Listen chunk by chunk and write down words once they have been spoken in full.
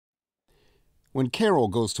When Carol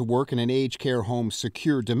goes to work in an aged care home's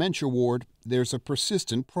secure dementia ward, there's a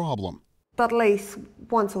persistent problem. But at least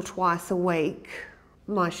once or twice a week,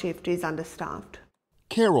 my shift is understaffed.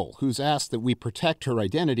 Carol, who's asked that we protect her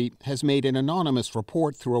identity, has made an anonymous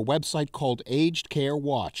report through a website called Aged Care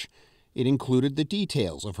Watch. It included the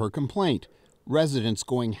details of her complaint: residents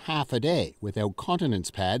going half a day without continence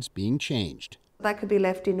pads being changed. They could be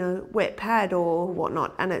left in a wet pad or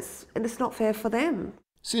whatnot, and it's not fair for them.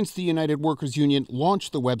 Since the United Workers Union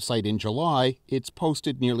launched the website in July, it's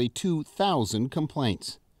posted nearly 2,000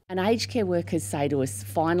 complaints. And aged care workers say to us,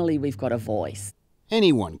 finally, we've got a voice.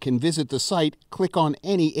 Anyone can visit the site, click on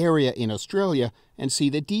any area in Australia, and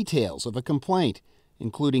see the details of a complaint,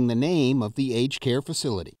 including the name of the aged care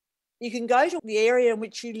facility. You can go to the area in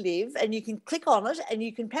which you live and you can click on it, and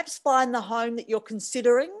you can perhaps find the home that you're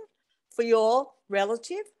considering for your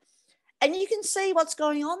relative, and you can see what's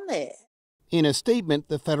going on there. In a statement,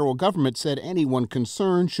 the federal government said anyone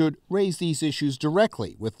concerned should raise these issues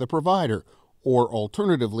directly with the provider, or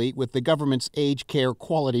alternatively with the government's Aged Care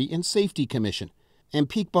Quality and Safety Commission. And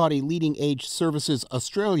peak body Leading Age Services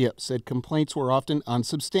Australia said complaints were often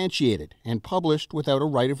unsubstantiated and published without a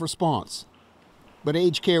right of response. But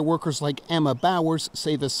aged care workers like Emma Bowers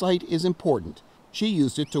say the site is important. She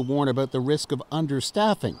used it to warn about the risk of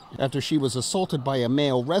understaffing after she was assaulted by a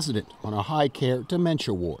male resident on a high-care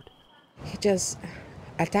dementia ward. He just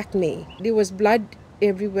attacked me. There was blood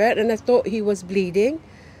everywhere, and I thought he was bleeding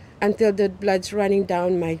until the blood's running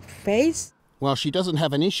down my face. While she doesn't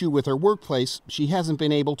have an issue with her workplace, she hasn't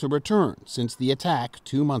been able to return since the attack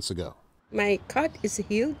 2 months ago. My cut is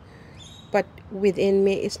healed, but within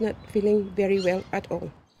me it's not feeling very well at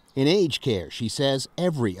all. In aged care, she says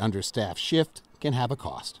every understaffed shift can have a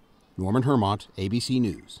cost. Norman Hermont, ABC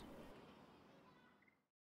News.